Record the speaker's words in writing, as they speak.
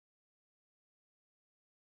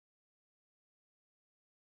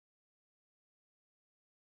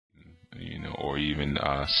or even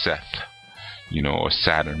Seth, or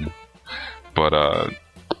Saturn. But I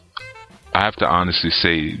have to honestly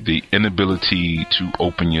say the inability to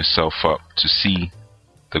open yourself up to see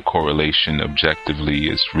the correlation objectively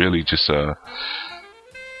is really just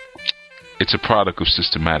it's a product of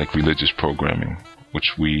systematic religious programming,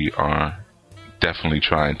 which we are definitely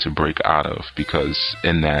trying to break out of, because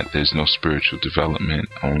in that there's no spiritual development,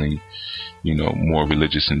 only more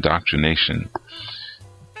religious indoctrination.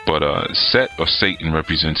 But Set or Satan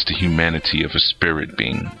represents the humanity of a spirit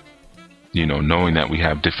being, knowing that we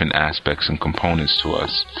have different aspects and components to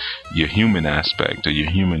us. Your human aspect, or your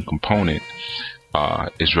human component,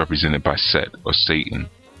 is represented by Set or Satan.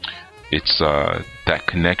 It's that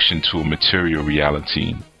connection to a material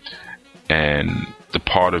reality, and the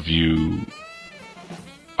part of you,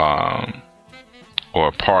 or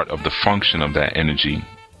a part of the function of that energy,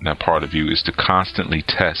 that part of you, is to constantly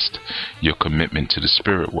test your commitment to the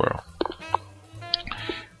spirit world.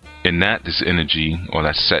 In that, this energy, or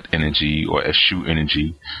that Set energy, or Eshu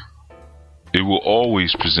energy, it will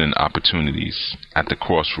always present opportunities at the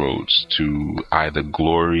crossroads to either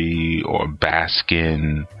glory or bask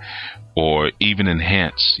in, or even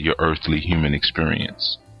enhance your earthly human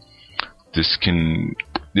experience. This can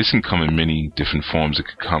come in many different forms. It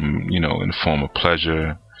could come, in the form of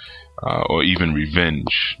pleasure, or even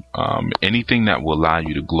revenge. Anything that will allow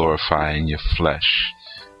you to glorify in your flesh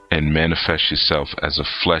and manifest yourself as a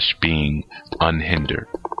flesh being unhindered.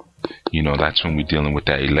 That's when we're dealing with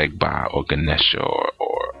that Elegba or Ganesha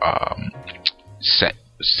or Set,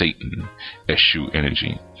 Satan, Eshu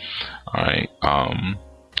energy. Alright.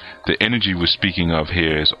 The energy we're speaking of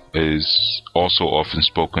here is also often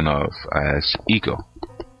spoken of as ego.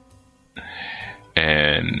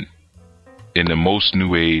 And in the most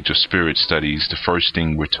New Age or spirit studies, the first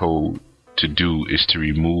thing we're told to do is to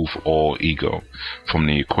remove all ego from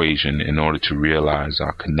the equation in order to realize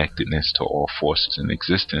our connectedness to all forces in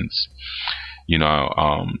existence.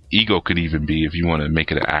 Ego could even be, if you want to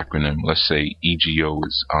make it an acronym, let's say EGO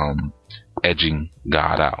is edging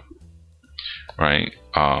God out, right?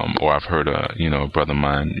 Or I've heard a brother of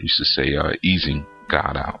mine used to say easing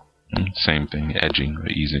God out. Same thing, edging or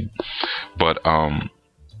easing. But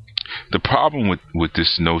the problem with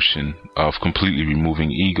this notion of completely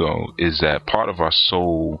removing ego is that part of our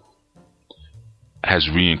soul has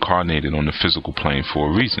reincarnated on the physical plane for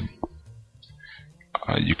a reason.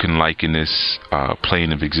 You can liken this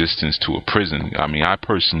plane of existence to a prison. I mean, I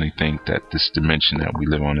personally think that this dimension that we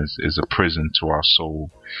live on is a prison to our soul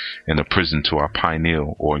and a prison to our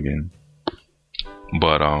pineal organ.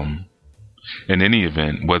 But in any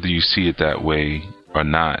event, whether you see it that way or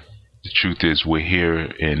not, the truth is we're here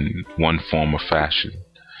in one form or fashion.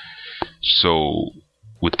 So,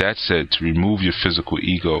 with that said, to remove your physical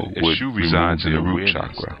ego, which resides in the root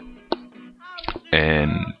chakra.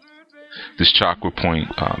 And this chakra point,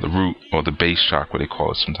 the root or the base chakra, they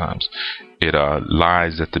call it sometimes, it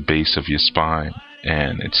lies at the base of your spine,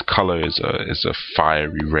 and its color is a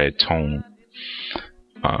fiery red tone.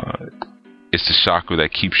 It's the chakra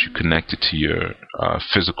that keeps you connected to your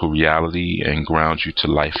physical reality and grounds you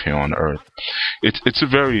to life here on Earth. It's a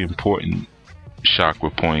very important chakra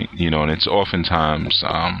point, and it's oftentimes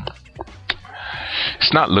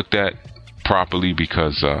it's not looked at properly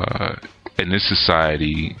because in this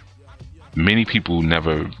society, many people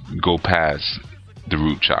never go past the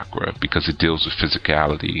root chakra because it deals with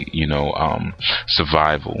physicality,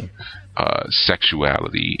 survival,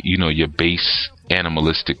 sexuality, your base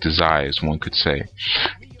animalistic desires, one could say.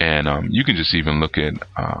 And you can just even look at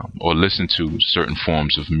or listen to certain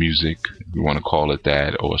forms of music, if you want to call it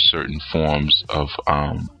that, or certain forms of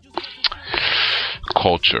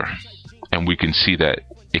culture, and we can see that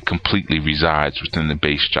it completely resides within the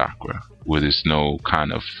base chakra, where there's no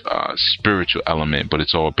kind of spiritual element, but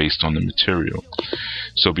it's all based on the material.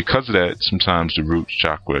 So because of that, sometimes the root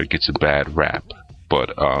chakra gets a bad rap, but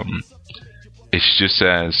it's just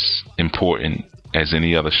as important as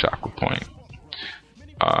any other chakra point.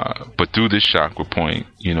 But through this chakra point,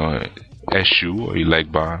 Eshu or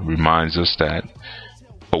Elegba reminds us that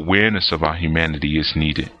awareness of our humanity is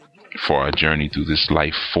needed for our journey through this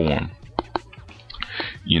life form.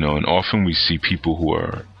 And often we see people who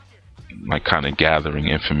are like kind of gathering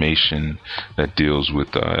information that deals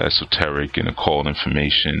with esoteric and occult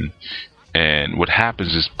information, and what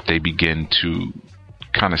happens is they begin to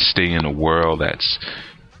kind of stay in a world that's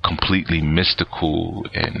completely mystical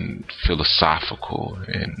and philosophical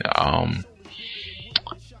and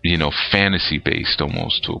fantasy based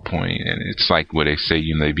almost to a point. And it's like where they say,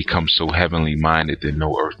 they become so heavenly minded they're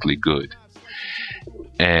no earthly good.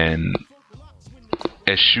 And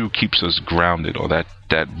Eshu keeps us grounded, or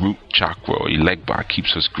that root chakra or Elegba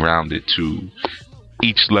keeps us grounded to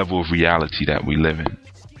each level of reality that we live in.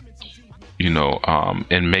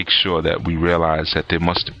 And make sure that we realize that there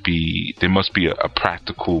must be a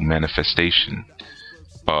practical manifestation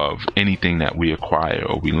of anything that we acquire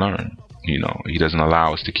or we learn. He doesn't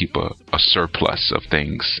allow us to keep a surplus of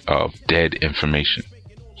things, of dead information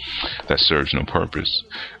that serves no purpose.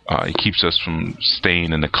 He keeps us from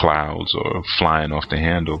staying in the clouds or flying off the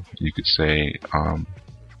handle, you could say.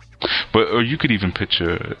 Or you could even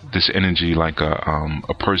picture this energy like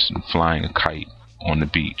a person flying a kite on the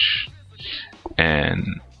beach, and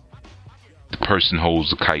the person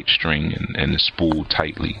holds the kite string and the spool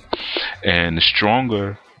tightly, and the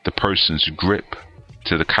stronger the person's grip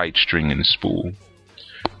to the kite string and the spool,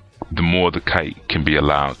 the more the kite can be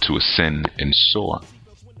allowed to ascend and soar.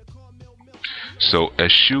 So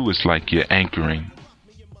Eshu is like you're anchoring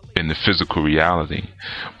in the physical reality,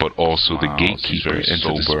 but also the gatekeeper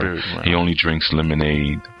into the spirit. Right? He only drinks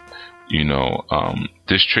lemonade.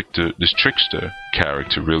 This trickster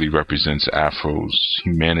character really represents Afro's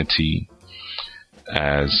humanity,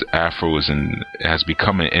 as Afro has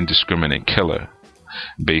become an indiscriminate killer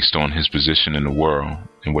based on his position in the world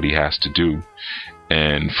and what he has to do,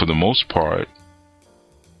 and for the most part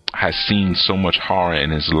has seen so much horror in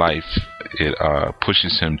his life, it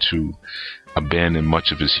pushes him to abandon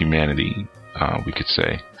much of his humanity, we could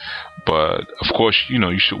say. But of course,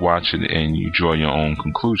 you should watch it and you draw your own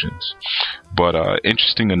conclusions. But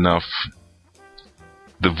interesting enough,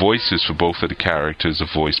 the voices for both of the characters are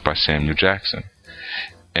voiced by Samuel Jackson.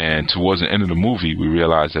 And towards the end of the movie, we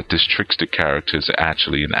realize that this trickster character is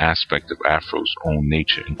actually an aspect of Afro's own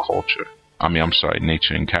nature and culture.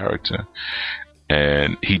 Nature and character.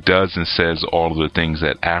 And he does and says all of the things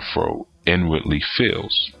that Afro inwardly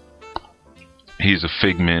feels. He's a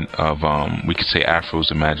figment of, we could say, Afro's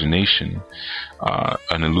imagination,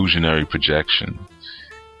 an illusionary projection.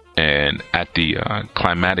 And at the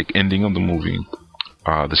climatic ending of the movie,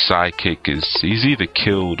 the sidekick he's either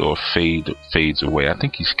killed or fades away. I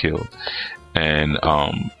think he's killed, and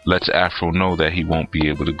lets Afro know that he won't be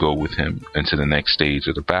able to go with him into the next stage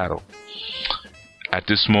of the battle. At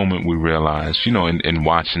this moment, we realize, in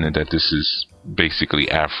watching it, that this is basically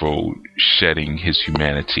Afro shedding his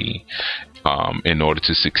humanity in order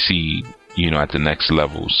to succeed, at the next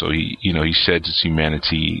level. So he sheds his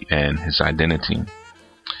humanity and his identity.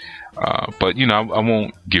 But I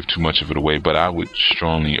won't give too much of it away, but I would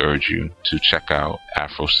strongly urge you to check out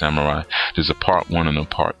Afro Samurai. There's a part 1 and a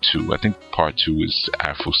part 2. I think part 2 is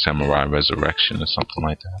Afro Samurai Resurrection or something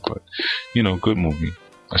like that. But, good movie.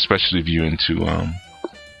 Especially if you're into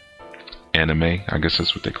anime. I guess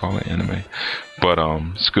that's what they call it, anime. But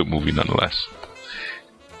it's a good movie nonetheless.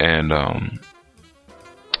 And,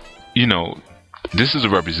 this is a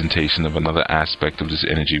representation of another aspect of this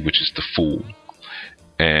energy, which is the fool.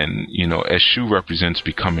 And, Eshu represents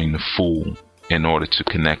becoming the fool in order to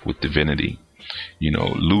connect with divinity.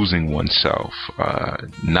 Losing oneself,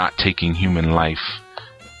 not taking human life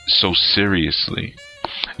so seriously.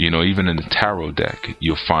 Even in the tarot deck,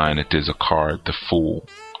 you'll find that there's a card, the Fool.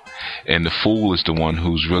 And the Fool is the one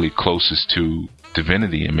who's really closest to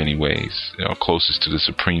divinity in many ways, closest to the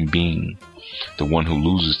supreme being, the one who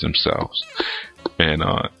loses themselves. And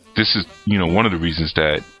this is, one of the reasons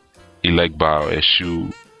that Elegba or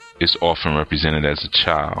Eshu is often represented as a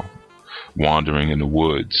child wandering in the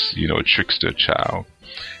woods, a trickster child.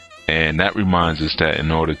 And that reminds us that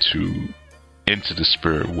in order to enter the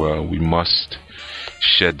spirit world, we must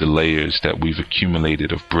shed the layers that we've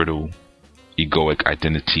accumulated of brittle egoic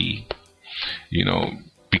identity.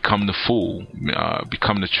 Become the fool,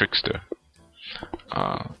 become the trickster.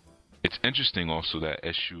 It's interesting also that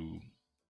Eshu